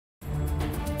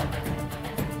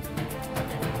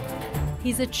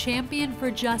He's a champion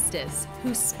for justice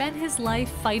who spent his life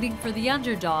fighting for the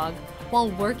underdog while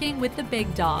working with the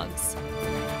big dogs.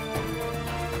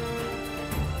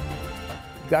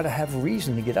 You gotta have a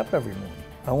reason to get up every morning.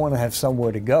 I want to have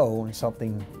somewhere to go and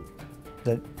something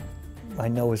that I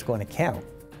know is going to count.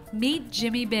 Meet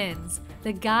Jimmy Binns,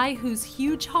 the guy whose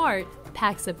huge heart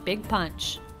packs a big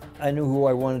punch. I knew who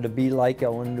I wanted to be like, I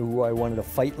knew who I wanted to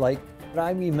fight like. But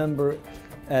I remember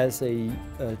as a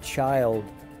child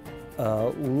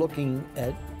looking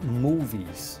at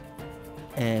movies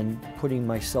and putting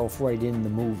myself right in the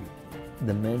movie.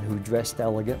 The men who dressed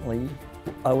elegantly.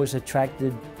 I was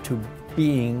attracted to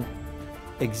being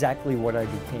exactly what I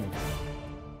became.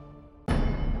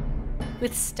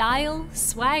 With style,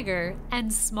 swagger,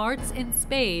 and smarts in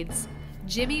spades,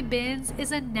 Jimmy Binns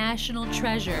is a national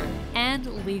treasure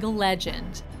and legal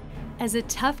legend. As a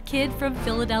tough kid from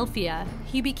Philadelphia,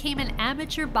 he became an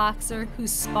amateur boxer who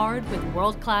sparred with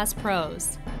world-class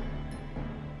pros.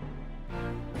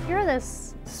 You're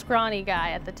this scrawny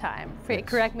guy at the time. Yes.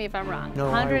 Correct me if I'm wrong. No,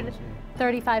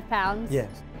 135 pounds? Yes.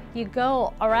 You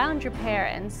go around your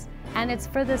parents, and it's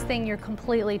for this thing you're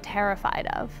completely terrified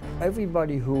of.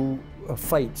 Everybody who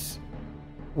fights,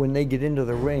 when they get into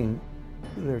the ring,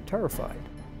 they're terrified,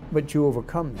 but you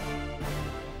overcome them.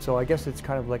 So I guess it's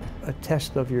kind of like a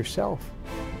test of yourself,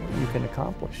 what you can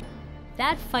accomplish.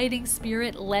 That fighting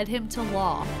spirit led him to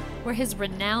law, where his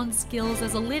renowned skills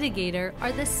as a litigator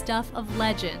are the stuff of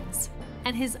legends.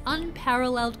 And his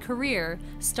unparalleled career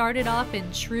started off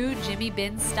in true Jimmy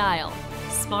Binns style,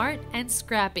 smart and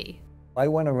scrappy. I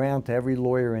went around to every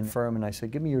lawyer and firm and I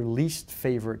said, give me your least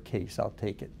favorite case, I'll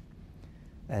take it.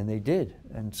 And they did.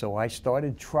 And so I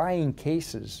started trying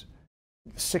cases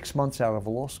 6 months out of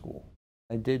law school.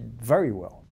 I did very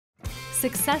well.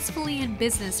 Successfully in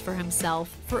business for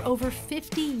himself for over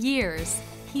 50 years,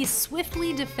 he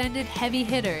swiftly defended heavy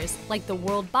hitters like the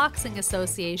World Boxing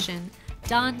Association,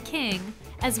 Don King,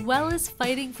 as well as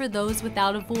fighting for those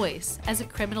without a voice as a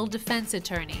criminal defense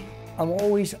attorney. I'm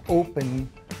always open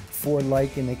for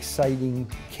like an exciting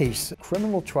case.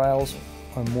 Criminal trials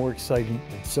are more exciting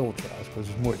than civil trials because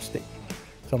there's more at stake.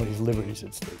 Somebody's liberty is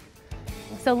at stake.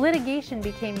 So litigation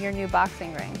became your new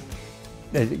boxing ring.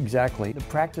 Exactly. The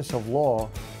practice of law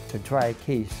to try a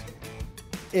case,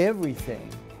 everything,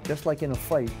 just like in a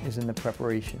fight, is in the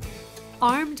preparation.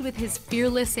 Armed with his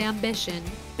fearless ambition,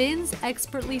 Binns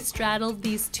expertly straddled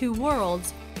these two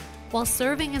worlds while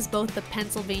serving as both the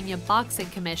Pennsylvania Boxing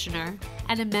Commissioner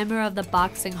and a member of the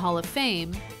Boxing Hall of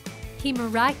Fame. He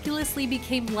miraculously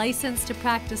became licensed to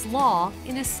practice law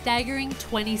in a staggering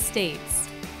 20 states.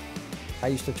 I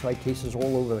used to try cases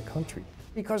all over the country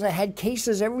because I had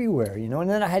cases everywhere, you know, and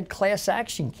then I had class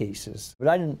action cases. But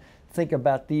I didn't think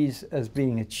about these as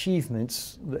being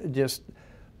achievements,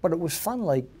 but it was fun,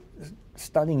 like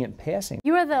studying and passing.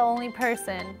 You are the only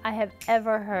person I have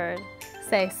ever heard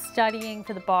say studying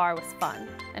for the bar was fun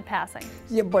and passing.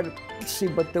 Yeah, but see,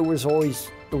 but there was always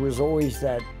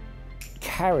that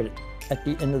carrot at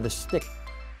the end of the stick.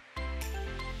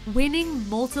 Winning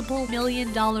multiple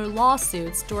million-dollar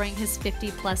lawsuits during his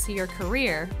 50-plus year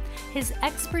career, his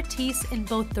expertise in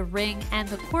both the ring and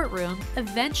the courtroom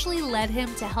eventually led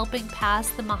him to helping pass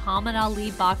the Muhammad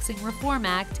Ali Boxing Reform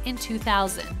Act in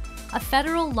 2000, a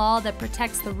federal law that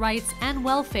protects the rights and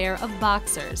welfare of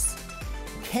boxers.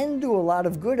 Can do a lot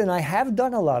of good, and I have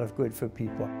done a lot of good for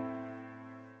people.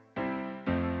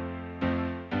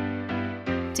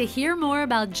 To hear more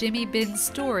about Jimmy Binns'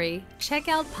 story, check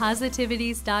out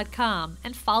positivities.com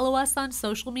and follow us on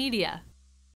social media.